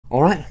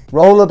Alright,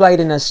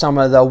 rollerblading has some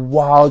of the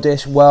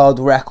wildest world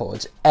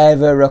records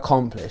ever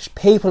accomplished.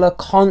 People are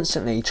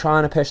constantly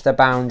trying to push the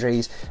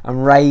boundaries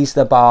and raise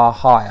the bar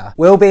higher.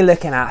 We'll be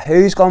looking at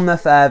who's gone the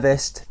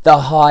furthest, the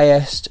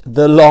highest,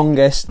 the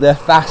longest, the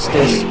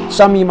fastest.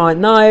 Some you might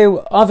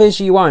know, others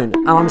you won't.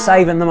 And I'm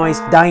saving the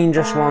most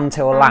dangerous one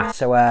till last,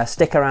 so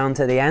stick around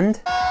to the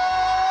end.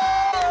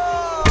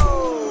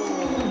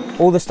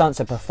 All the stunts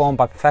are performed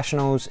by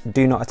professionals.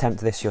 Do not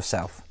attempt this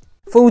yourself.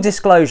 Full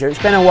disclosure,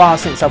 it's been a while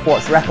since I've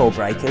watched Record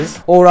Breakers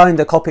or owned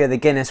a copy of the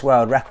Guinness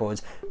World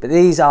Records, but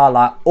these are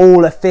like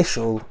all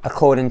official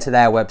according to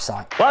their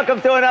website. Welcome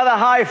to another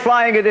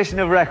high-flying edition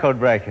of Record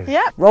Breakers.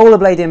 Yep.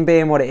 Rollerblading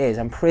being what it is,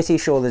 I'm pretty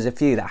sure there's a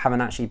few that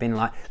haven't actually been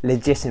like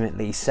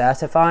legitimately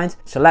certified,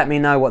 so let me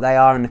know what they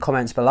are in the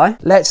comments below.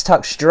 Let's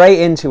tuck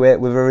straight into it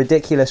with a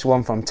ridiculous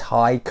one from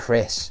Taig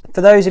Khris. For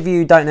those of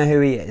you who don't know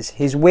who he is,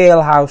 his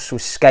wheelhouse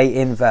was skate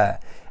invert,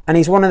 and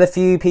he's one of the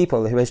few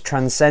people who has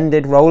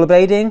transcended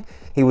rollerblading.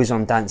 He was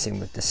on Dancing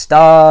with the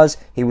Stars,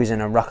 he was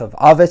in a ruck of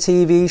other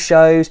TV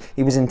shows,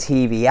 he was in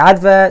TV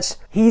adverts,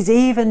 he's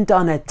even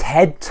done a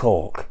TED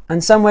Talk.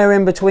 And somewhere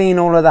in between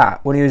all of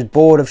that, when he was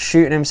bored of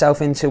shooting himself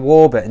into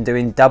orbit and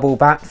doing double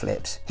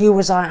backflips, he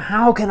was like,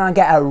 how can I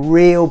get a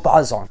real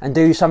buzz on and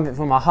do something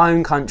for my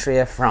home country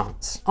of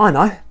France? I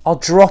know, I'll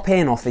drop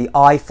in off the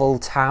Eiffel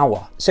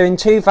Tower. So in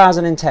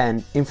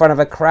 2010, in front of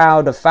a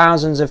crowd of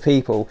thousands of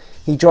people,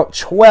 he dropped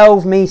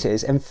 12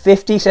 meters and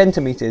 50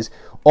 centimeters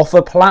off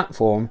a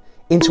platform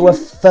into a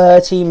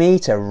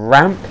 30-meter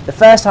ramp. The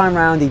first time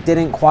round he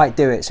didn't quite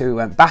do it, so he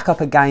went back up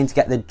again to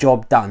get the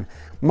job done,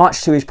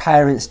 much to his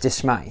parents'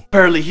 dismay.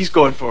 Apparently he's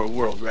going for a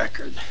world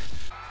record.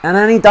 And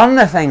then he done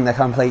the thing, the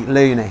complete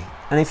loony.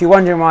 And if you're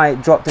wondering why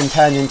it dropped and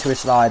turned into a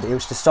slide, it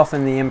was to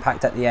soften the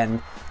impact at the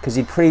end, because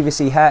he'd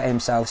previously hurt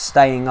himself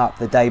staying up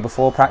the day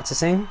before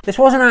practicing. This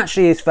wasn't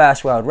actually his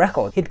first world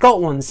record. He'd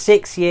got one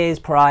 6 years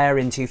prior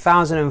in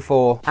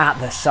 2004 at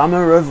the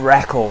Summer of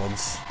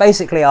Records.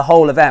 Basically a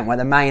whole event where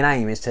the main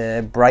aim is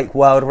to break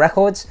world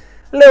records.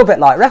 A little bit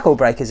like Record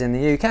Breakers in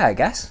the UK, I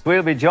guess.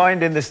 We'll be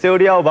joined in the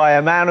studio by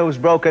a man who's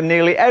broken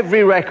nearly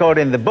every record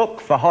in the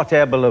book for hot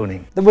air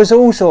ballooning. There was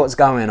all sorts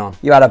going on.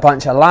 You had a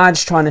bunch of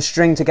lads trying to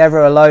string together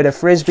a load of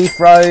frisbee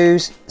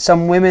throws,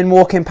 some women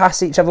walking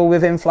past each other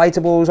with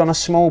inflatables on a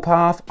small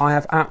path. I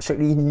have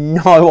absolutely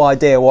no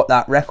idea what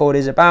that record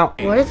is about.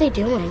 What are they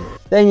doing?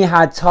 Then you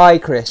had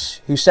Taig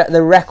Khris, who set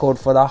the record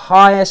for the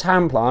highest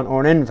hand plant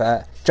or an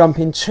invert,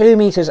 jumping 2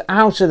 meters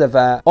out of the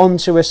vert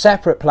onto a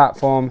separate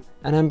platform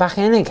and then back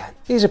in again.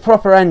 He's a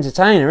proper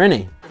entertainer, isn't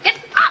he? Get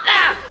up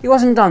there! He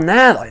wasn't done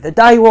there though, the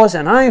day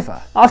wasn't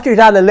over. After he'd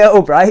had a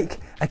little break,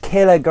 a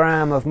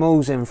kilogram of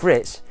mules and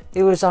frits,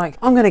 he was like,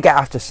 I'm gonna get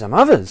after some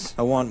others.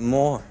 I want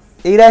more.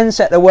 He then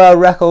set the world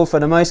record for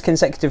the most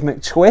consecutive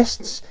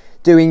McTwists,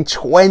 doing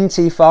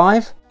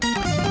 25.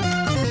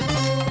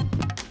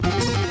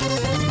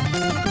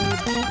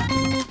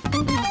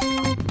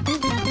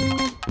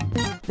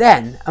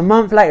 Then, a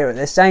month later at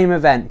the same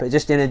event, but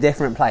just in a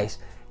different place,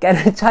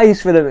 getting a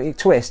taste for the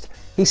McTwist,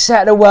 he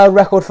set the world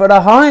record for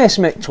the highest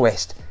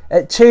McTwist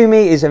at 2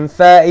 meters and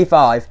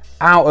 35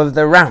 out of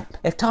the ramp.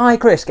 If Taig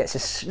Khris gets a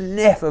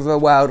sniff of a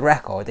world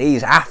record,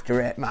 he's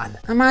after it, man.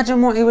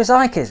 Imagine what he was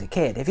like as a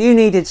kid. If you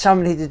needed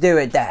somebody to do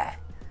it there,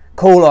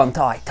 call on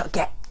Taig.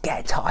 Get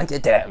Taig to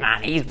do it,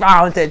 man. He's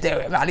bound to do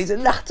it, man. He's a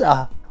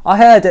nutter. I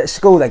heard at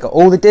school they got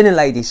all the dinner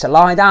ladies to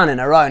lie down in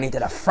a row and he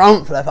did a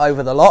front flip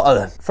over the lot of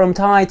them. From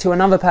Taig to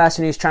another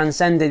person who's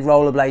transcended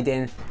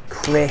rollerblading,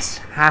 Chris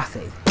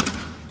Haffey.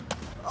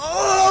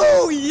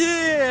 Oh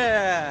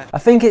yeah! I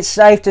think it's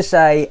safe to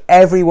say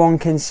everyone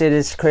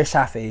considers Chris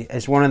Haffey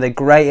as one of the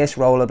greatest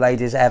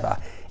rollerbladers ever,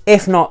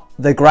 if not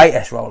the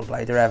greatest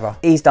rollerblader ever.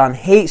 He's done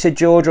heaps of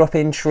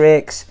jaw-dropping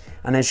tricks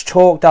and has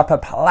chalked up a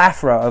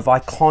plethora of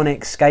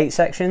iconic skate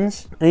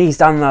sections. And he's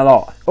done a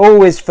lot,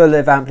 always full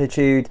of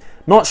amplitude,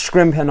 not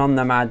scrimping on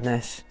the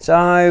madness.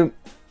 So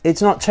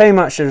it's not too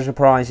much of a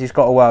surprise he's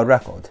got a world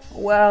record.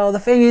 Well, the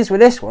thing is with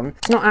this one,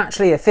 it's not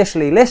actually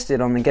officially listed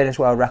on the Guinness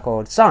World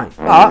Record site,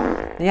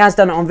 but he has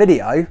done it on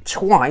video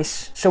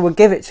twice, so we'll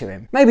give it to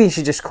him. Maybe you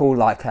should just call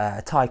like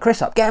Taig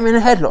Khris up, get him in a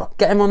headlock,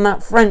 get him on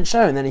that French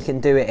show, and then he can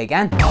do it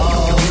again.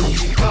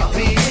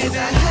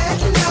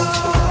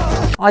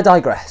 I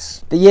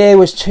digress. The year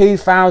was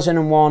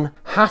 2001,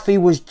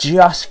 Haffey was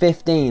just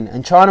 15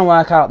 and trying to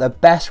work out the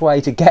best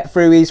way to get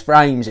through his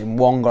frames in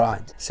one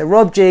grind. So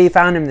Rob G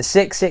found him the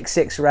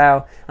 666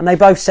 rail and they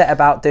both set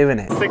about doing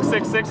it.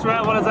 666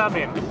 rail, what does that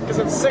mean? Because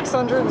it's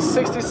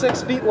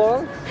 666 feet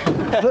long.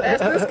 Ask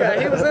this guy,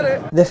 he was in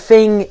it. The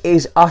thing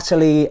is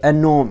utterly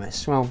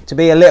enormous. Well, to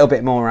be a little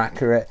bit more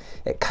accurate,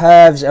 it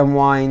curves and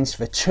winds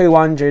for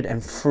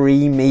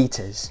 203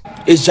 meters.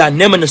 It's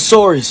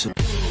Gigantosaurus.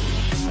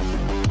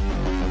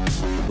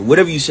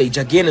 Whatever you say,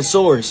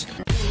 Gigantosaurus.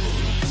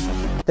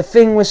 The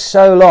thing was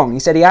so long, he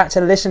said he had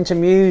to listen to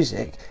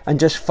music and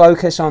just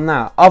focus on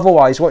that.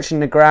 Otherwise, watching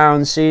the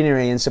ground,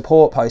 scenery and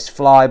support posts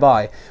fly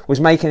by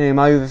was making him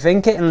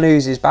overthink it and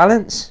lose his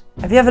balance.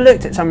 Have you ever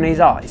looked at somebody's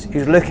eyes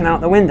who's looking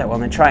out the window on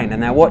the train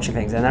and they're watching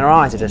things and their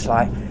eyes are just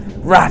like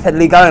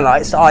rapidly going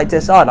like side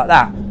to side like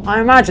that. I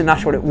imagine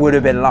that's what it would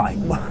have been like.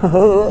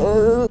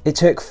 It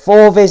took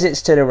 4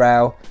 visits to the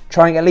rail,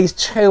 trying at least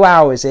 2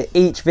 hours at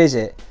each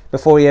visit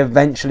before he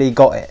eventually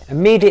got it.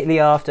 Immediately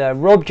after,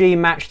 Rob G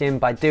matched him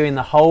by doing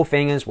the whole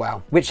thing as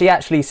well, which he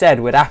actually said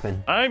would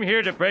happen. I'm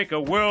here to break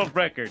a world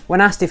record.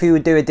 When asked if he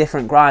would do a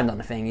different grind on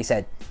the thing, he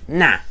said,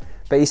 nah.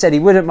 But he said he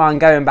wouldn't mind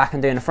going back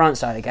and doing the front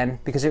side again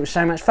because it was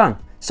so much fun.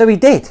 So he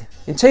did.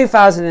 In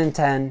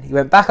 2010, he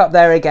went back up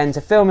there again to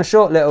film a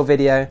short little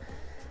video,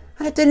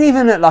 and it didn't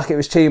even look like it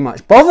was too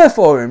much bother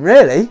for him,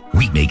 really.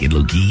 We make it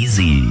look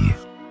easy.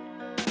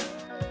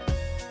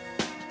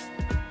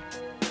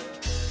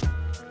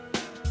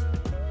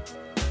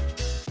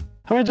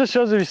 I mean, it just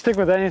shows if you stick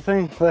with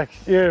anything, like,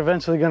 you're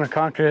eventually gonna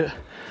conquer it.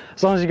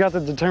 As long as you got the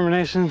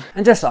determination.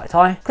 And just like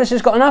Ty, Chris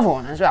has got another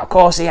one as well. Of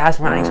course he has,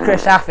 man. He's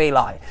Chris Haffey,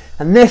 like.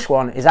 And this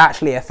one is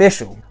actually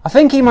official. I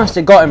think he must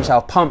have got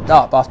himself pumped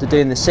up after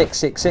doing the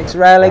 666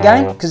 rail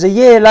again, because a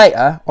year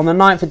later, on the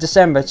 9th of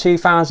December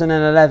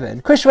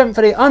 2011, Chris went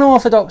for the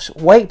unorthodox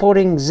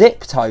wakeboarding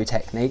zip toe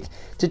technique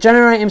to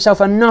generate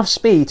himself enough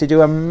speed to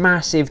do a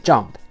massive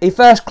jump. He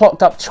first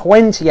clocked up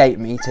 28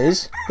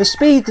 meters. The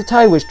speed the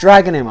toe was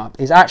dragging him up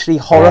is actually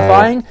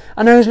horrifying,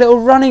 and those little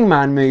running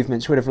man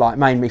movements would have like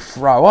made me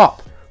throw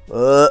up.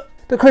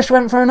 But Chris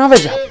went for another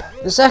jump.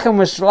 The second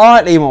was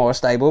slightly more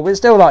stable, but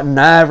still like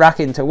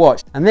nerve-wracking to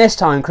watch. And this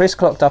time Chris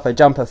clocked up a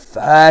jump of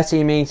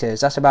 30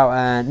 meters. That's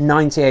about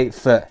 98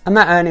 foot. And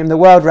that earned him the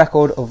world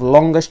record of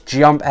longest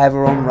jump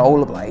ever on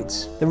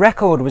rollerblades. The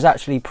record was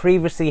actually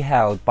previously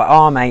held by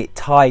our mate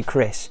Taig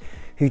Khris,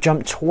 who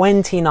jumped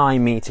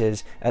 29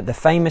 meters at the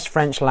famous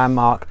French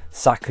landmark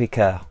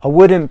Sacré-Cœur. I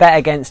wouldn't bet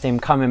against him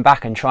coming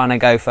back and trying to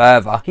go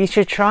further. He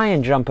should try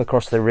and jump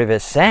across the River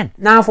Seine.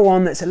 Now for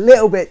one that's a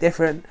little bit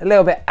different, a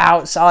little bit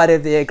outside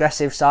of the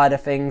aggressive side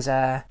of things.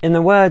 In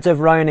the words of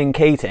Ronan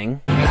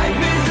Keating,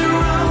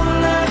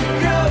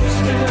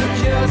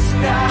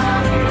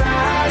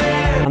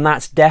 and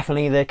that's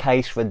definitely the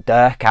case for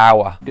Dirk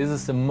Auer. This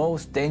is the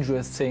most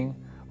dangerous thing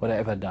what I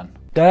ever done.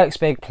 Dirk's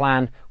big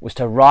plan was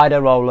to ride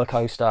a roller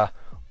coaster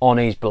on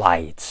his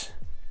blades.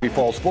 He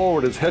falls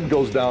forward, his head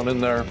goes down in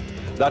there.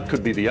 That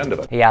could be the end of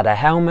it. He had a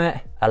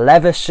helmet, a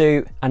leather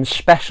suit and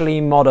specially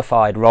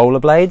modified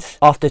rollerblades.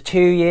 After 2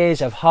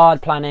 years of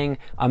hard planning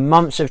and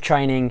months of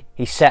training,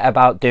 he set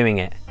about doing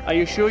it. Are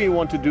you sure you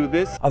want to do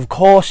this? Of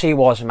course he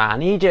was,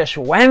 man. He just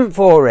went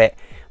for it.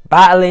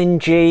 Battling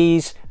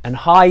G's and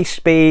high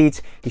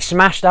speeds, he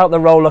smashed out the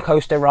roller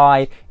coaster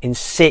ride in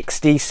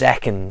 60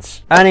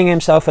 seconds, earning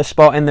himself a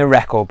spot in the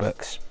record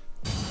books.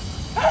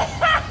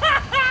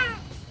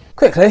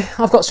 Quickly,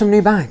 I've got some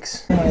new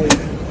bags.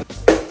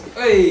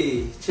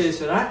 Hey, cheers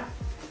for that.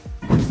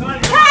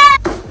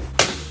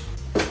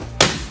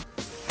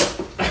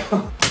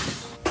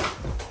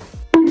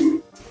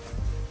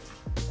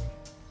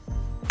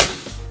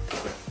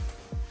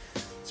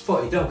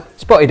 Spotty Dog.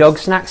 Spotty Dog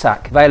snack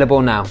sack,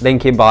 available now,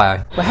 link in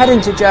bio. We're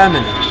heading to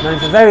Germany, known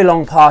for very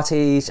long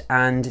parties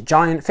and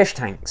giant fish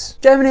tanks.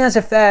 Germany has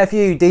a fair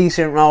few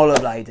decent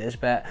rollerbladers,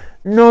 but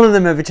none of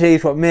them have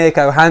achieved what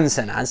Mirko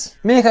Hansen has.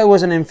 Mirko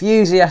was an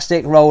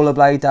enthusiastic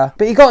rollerblader,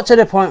 but he got to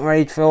the point where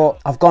he thought,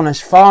 I've gone as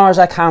far as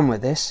I can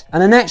with this,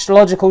 and the next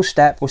logical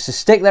step was to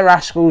stick the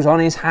rascals on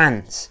his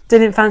hands.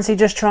 Didn't fancy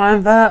just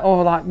triumvirate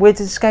or like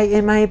wizard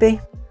skating maybe?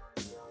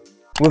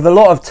 With a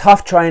lot of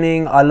tough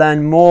training, I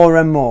learned more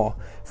and more.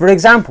 For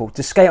example,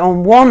 to skate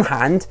on one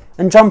hand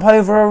and jump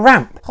over a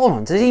ramp. Hold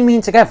on, does he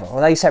mean together or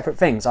are they separate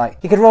things?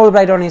 Like, he could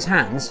rollerblade on his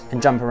hands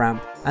and jump a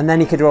ramp, and then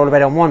he could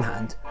rollerblade on one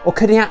hand? Or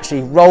could he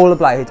actually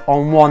rollerblade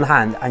on one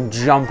hand and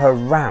jump a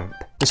ramp?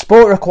 The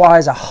sport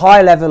requires a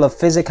high level of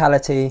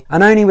physicality,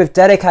 and only with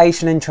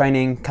dedication and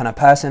training can a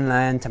person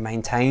learn to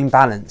maintain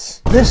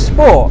balance. The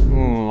sport?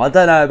 I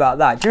don't know about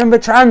that. Do you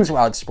remember Trans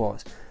World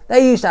Sports?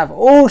 They used to have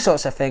all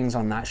sorts of things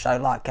on that show,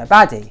 like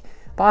kabaddi.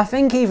 But I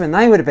think even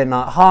they would have been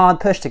like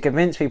hard pushed to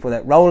convince people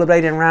that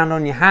rollerblading around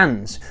on your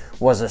hands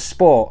was a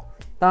sport.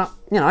 But,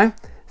 you know,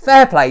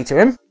 fair play to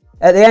him.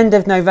 At the end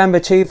of November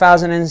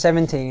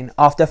 2017,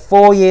 after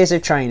 4 years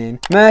of training,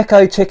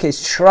 Mirko took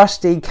his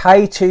trusty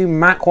K2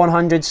 Mach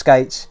 100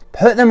 skates,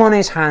 put them on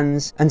his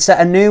hands and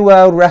set a new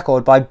world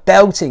record by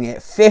belting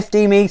it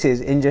 50 meters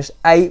in just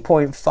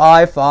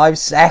 8.55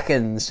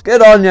 seconds.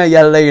 Good on you,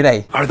 you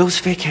loony. Are those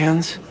fake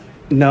hands?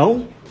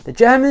 No. The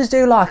Germans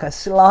do like a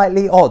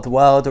slightly odd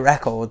world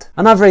record.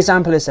 Another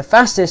example is the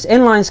fastest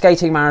inline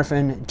skating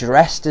marathon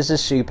dressed as a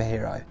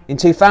superhero. In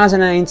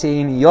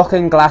 2018,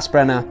 Jochen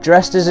Glassbrenner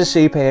dressed as a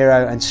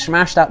superhero and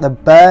smashed out the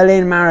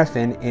Berlin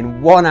Marathon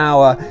in 1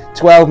 hour,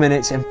 12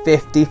 minutes and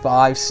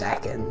 55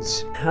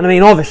 seconds. And I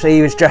mean, obviously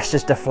he was dressed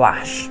as the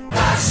Flash.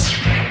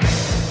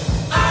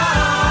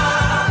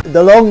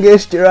 The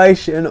longest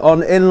duration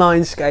on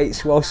inline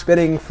skates while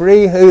spinning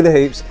 3 hula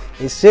hoops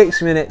is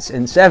 6 minutes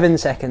and 7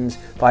 seconds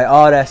by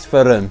RS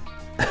Furun.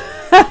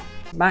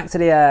 Back to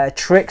the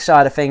trick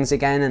side of things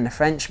again, and the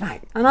French,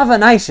 mate. Another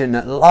nation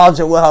that loves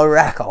a world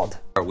record.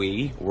 Are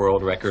we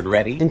world record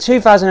ready? In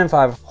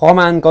 2005,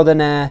 Romain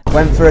Godiner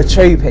went for a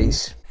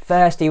 2-piece.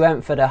 First he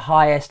went for the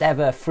highest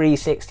ever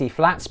 360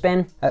 flat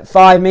spin at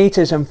 5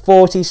 meters and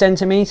 40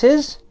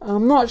 centimeters.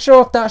 I'm not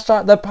sure if that's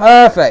like the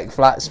perfect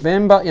flat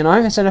spin, but you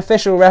know, it's an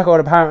official record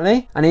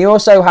apparently. And he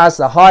also has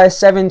the highest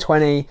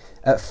 720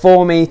 at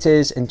 4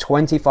 meters and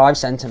 25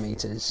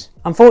 centimeters.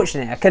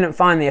 Unfortunately, I couldn't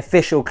find the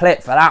official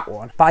clip for that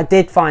one, but I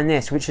did find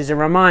this, which is a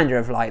reminder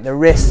of like the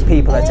risks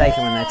people are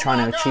taking when they're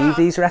trying to achieve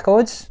these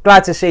records.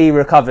 Glad to see he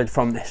recovered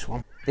from this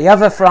one. The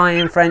other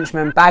flying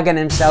Frenchman bagging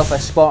himself a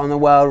spot on the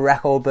world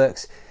record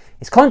books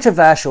is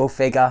controversial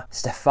figure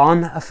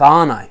Stéphane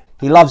Afano.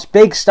 He loves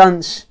big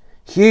stunts,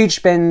 huge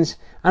spins,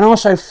 and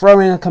also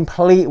throwing a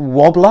complete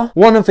wobbler,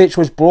 one of which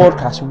was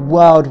broadcast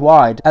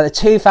worldwide at the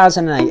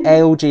 2008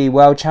 ALG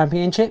World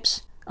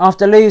Championships.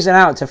 After losing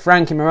out to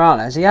Frankie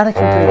Morales, he had a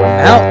complete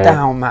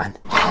meltdown, man.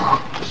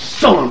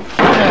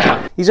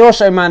 He's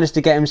also managed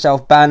to get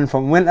himself banned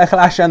from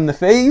Winterclash and the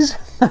fees,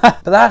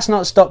 but that's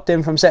not stopped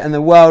him from setting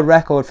the world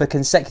record for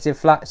consecutive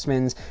flat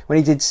spins when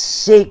he did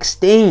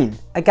 16.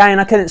 Again,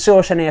 I couldn't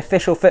source any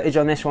official footage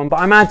on this one, but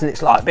I imagine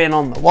it's like being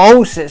on the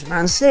wall sits,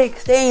 man.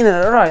 16 in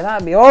a row,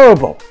 that'd be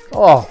horrible.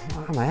 Oh,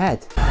 my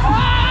head.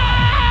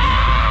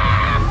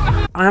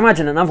 I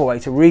imagine another way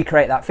to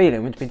recreate that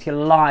feeling would be to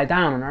lie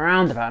down on a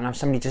roundabout and have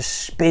somebody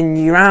just spin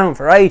you around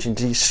for ages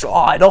until you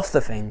slide off the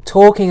thing.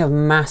 Talking of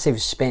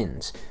massive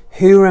spins,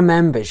 who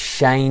remembers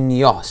Shane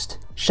Yost?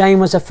 Shane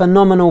was a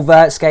phenomenal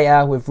vert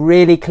skater with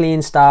really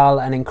clean style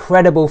and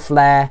incredible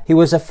flair. He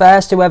was the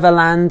first to ever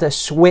land a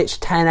switch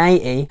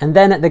 1080, and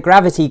then at the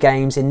Gravity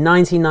Games in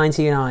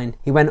 1999,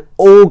 he went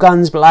all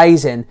guns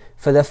blazing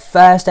for the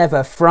first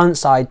ever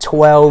frontside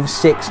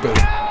 1260.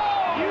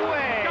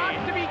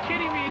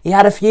 He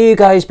had a few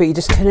goes, but he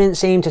just couldn't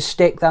seem to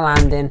stick the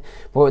landing.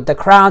 But with the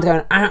crowd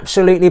going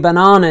absolutely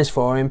bananas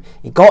for him,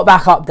 he got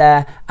back up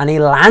there and he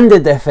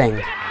landed the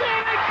thing.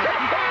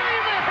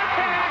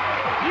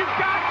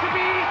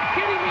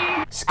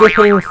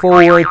 Skipping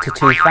forward to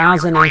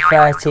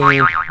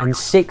 2013 and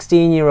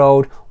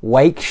 16-year-old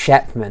Wake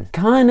Shepman.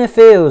 Kinda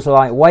feels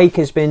like Wake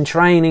has been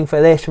training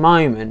for this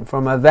moment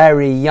from a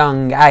very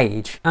young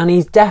age, and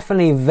he's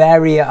definitely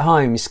very at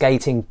home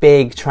skating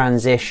big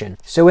transition.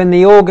 So in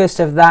the August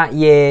of that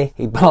year,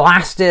 he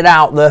blasted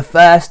out the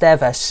first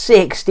ever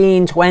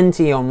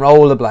 1620 on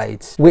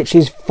rollerblades, which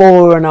is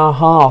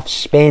 4.5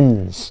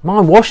 spins. My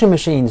washing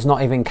machine's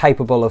not even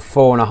capable of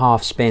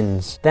 4.5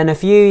 spins. Then a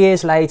few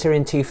years later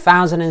in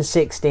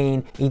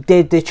 2016, he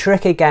did the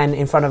trick again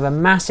in front of a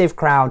massive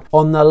crowd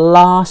on the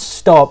last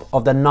stop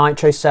of the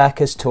Nitro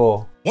Circus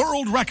tour.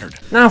 World record.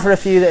 Now for a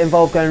few that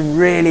involve going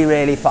really,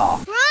 really far.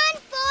 Run,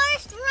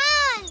 Forrest,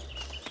 run!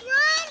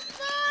 Run,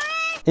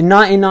 Forrest! In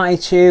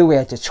 1992, we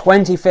had the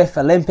 25th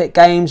Olympic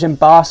Games in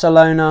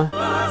Barcelona.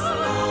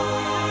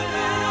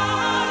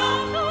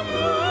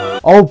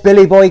 Old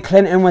Billy Boy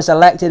Clinton was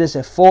elected as the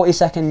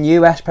 42nd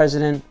US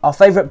president. Our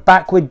favourite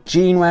backward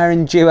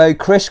jean-wearing duo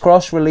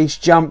Crisscross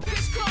released Jump.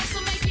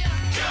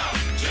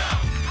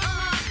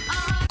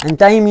 And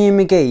Damien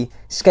McGee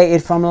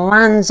skated from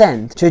Land's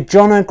End to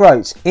John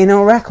O'Groats in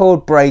a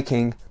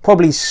record-breaking,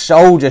 probably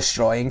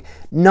soul-destroying,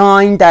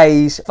 9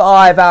 days,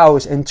 5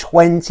 hours and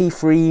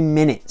 23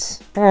 minutes.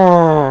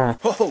 Oh,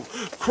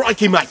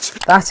 crikey, mate.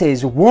 That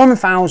is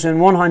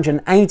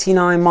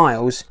 1,189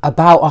 miles,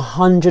 about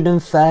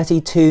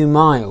 132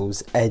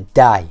 miles a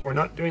day. We're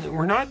not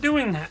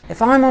doing that.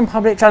 If I'm on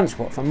public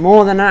transport for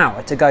more than an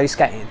hour to go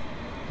skating,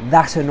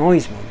 that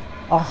annoys me.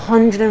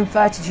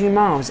 132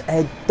 miles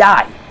a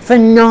day for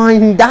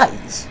 9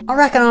 days. I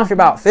reckon after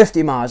about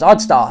 50 miles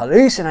I'd start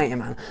hallucinating,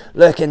 man.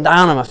 Looking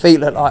down and my feet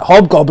look like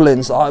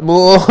hobgoblins, like,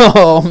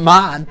 whoa,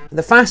 man.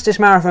 The fastest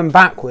marathon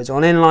backwards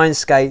on inline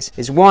skates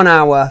is 1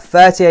 hour,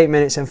 38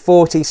 minutes and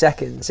 40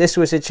 seconds. This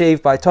was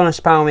achieved by Thomas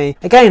Palmi,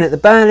 again at the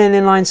Berlin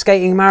Inline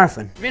Skating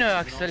Marathon.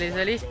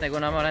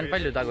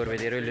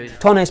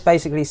 Thomas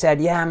basically said,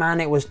 yeah man,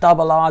 it was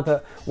double hard,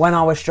 but when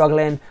I was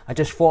struggling, I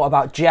just thought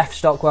about Jeff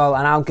Stockwell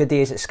and how good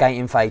he is at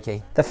skating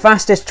fakie. The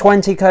fastest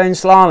 20 cone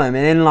slalom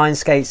in inline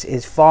skates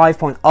is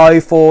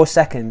 5.04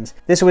 seconds.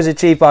 This was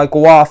achieved by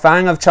Gua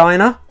Fang of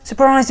China.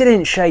 Surprised he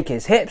didn't shake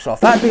his hips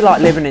off. That'd be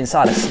like living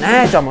inside a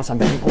snare drum or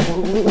something.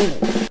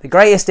 The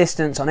greatest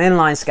distance on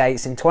inline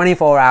skates in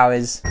 24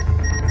 hours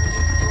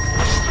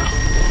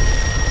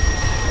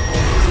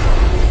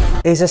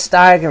is a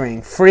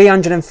staggering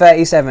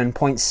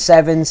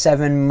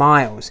 337.77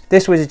 miles.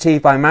 This was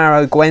achieved by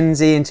Mauro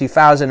Guenzi in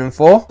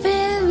 2004.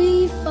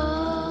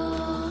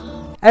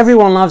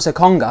 Everyone loves a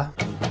conga.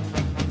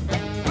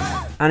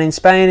 And in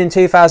Spain in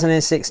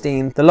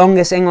 2016, the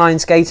longest inline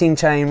skating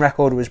chain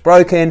record was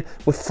broken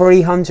with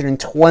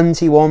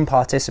 321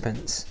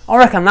 participants. I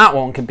reckon that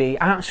one could be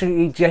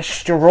absolutely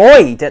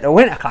destroyed at the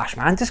Winterclash,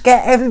 man. Just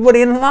get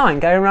everybody in line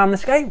going around the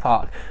skate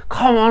park.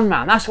 Come on,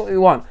 man, that's what we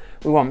want.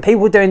 We want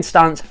people doing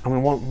stunts and we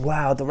want,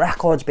 wow, the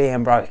records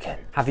being broken.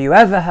 Have you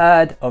ever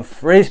heard of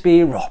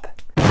Frisbee Rob?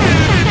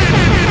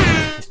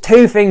 There's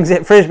two things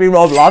that Frisbee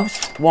Rob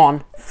loves.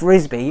 One,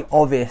 Frisbee,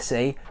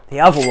 obviously.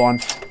 The other one,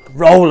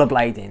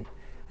 rollerblading.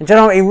 And do you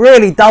know what he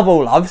really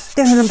double loves?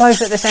 Doing them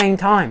both at the same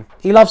time.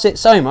 He loves it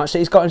so much that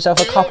he's got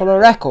himself a couple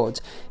of records.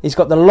 He's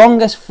got the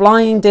longest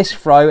flying disc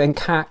throw and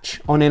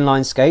catch on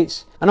inline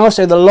skates, and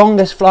also the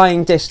longest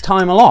flying disc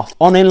time aloft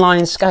on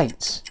inline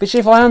skates. Which,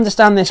 if I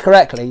understand this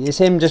correctly, is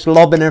him just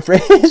lobbing a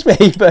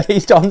frisbee, but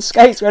he's on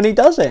skates when he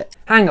does it.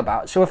 Hang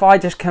about, so if I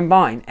just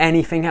combine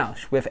anything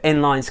else with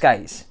inline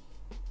skates,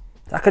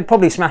 I could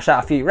probably smash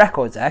out a few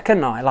records there,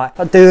 couldn't I? Like,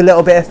 I'd do a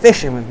little bit of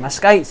fishing with my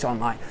skates on,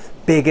 like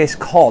biggest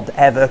cod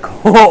ever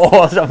caught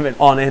or something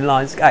on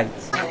inline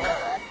skates.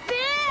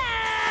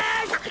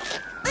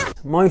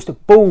 Most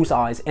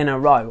bullseyes in a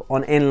row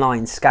on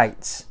inline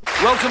skates.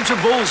 Welcome to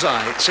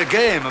Bullseye. It's a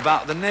game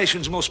about the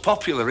nation's most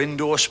popular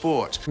indoor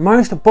sport.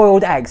 Most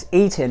boiled eggs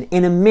eaten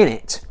in a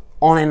minute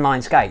on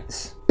inline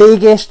skates.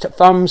 Biggest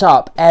thumbs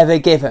up ever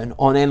given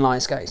on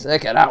inline skates.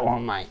 Look at that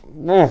one, mate.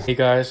 Hey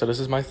guys, so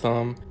this is my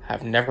thumb.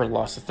 Have never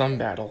lost a thumb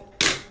battle.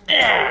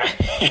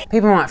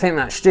 People might think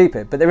that's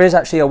stupid, but there is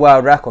actually a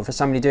world record for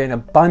somebody doing a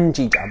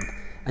bungee jump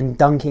and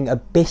dunking a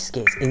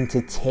biscuit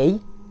into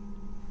tea.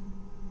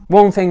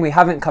 One thing we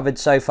haven't covered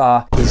so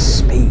far is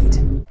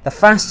speed. The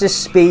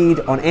fastest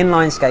speed on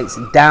inline skates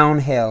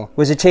downhill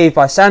was achieved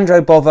by Sandro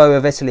Bovo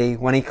of Italy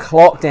when he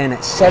clocked in at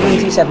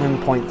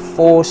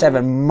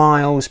 77.47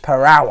 miles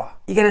per hour.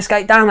 You're going to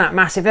skate down that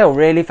massive hill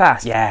really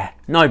fast? Yeah,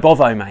 no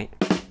Bovo, mate.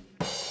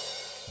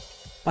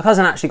 My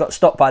cousin actually got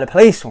stopped by the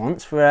police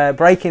once for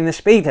breaking the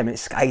speed limit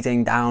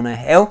skating down a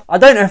hill. I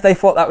don't know if they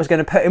thought that was going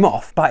to put him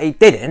off, but he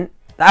didn't.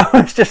 That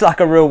was just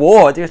like a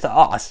reward. He was like,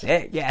 oh,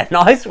 sick, yeah,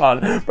 nice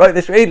one. Broke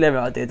the speed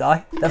limit, did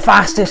I? The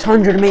fastest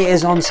 100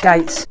 metres on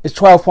skates is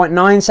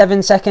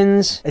 12.97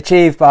 seconds,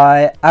 achieved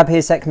by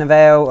Abhir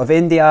Seknavale of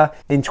India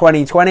in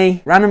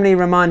 2020. Randomly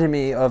reminded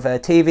me of a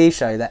TV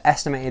show that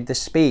estimated the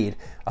speed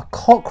a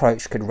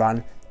cockroach could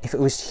run if it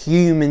was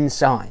human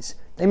size.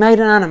 They made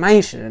an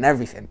animation and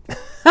everything.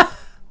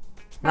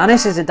 Now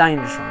this is a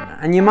dangerous one,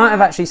 and you might have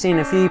actually seen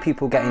a few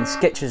people getting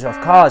sketches off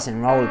cars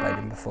in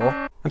rollerblading before.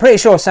 I'm pretty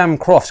sure Sam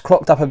Crofts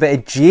clocked up a bit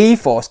of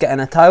G-force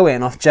getting a toe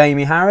in off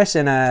Jamie Harris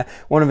in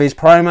one of his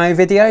promo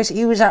videos.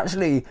 He was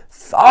absolutely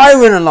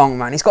firing along,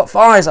 man. He's got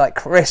fires like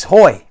Chris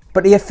Hoy.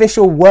 But the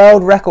official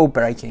world record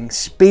breaking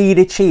speed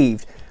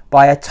achieved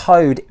by a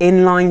towed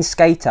inline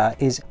skater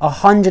is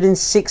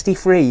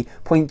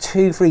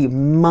 163.23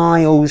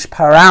 miles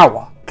per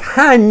hour.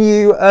 Can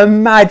you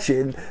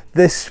imagine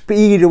the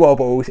speed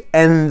wobbles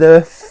and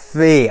the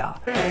fear?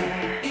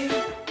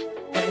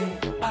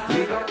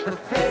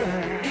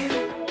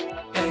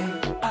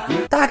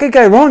 That could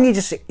go wrong, you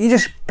just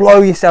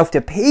blow yourself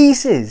to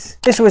pieces.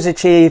 This was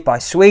achieved by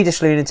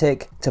Swedish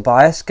lunatic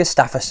Tobias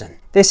Gustafsson.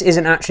 This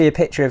isn't actually a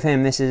picture of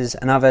him, this is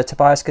another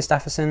Tobias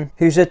Gustafsson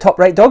who's a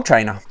top-rate dog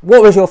trainer.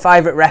 What was your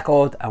favourite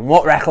record and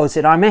what records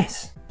did I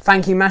miss?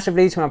 Thank you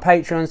massively to my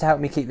Patreons to help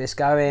me keep this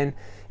going.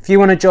 If you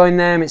want to join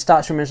them, it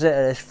starts from as little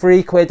as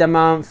 £3 a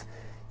month.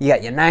 You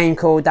get your name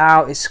called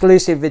out,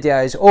 exclusive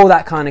videos, all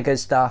that kind of good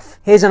stuff.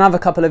 Here's another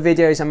couple of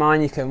videos of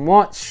mine you can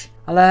watch.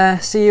 I'll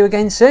see you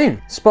again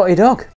soon. Spotty dog.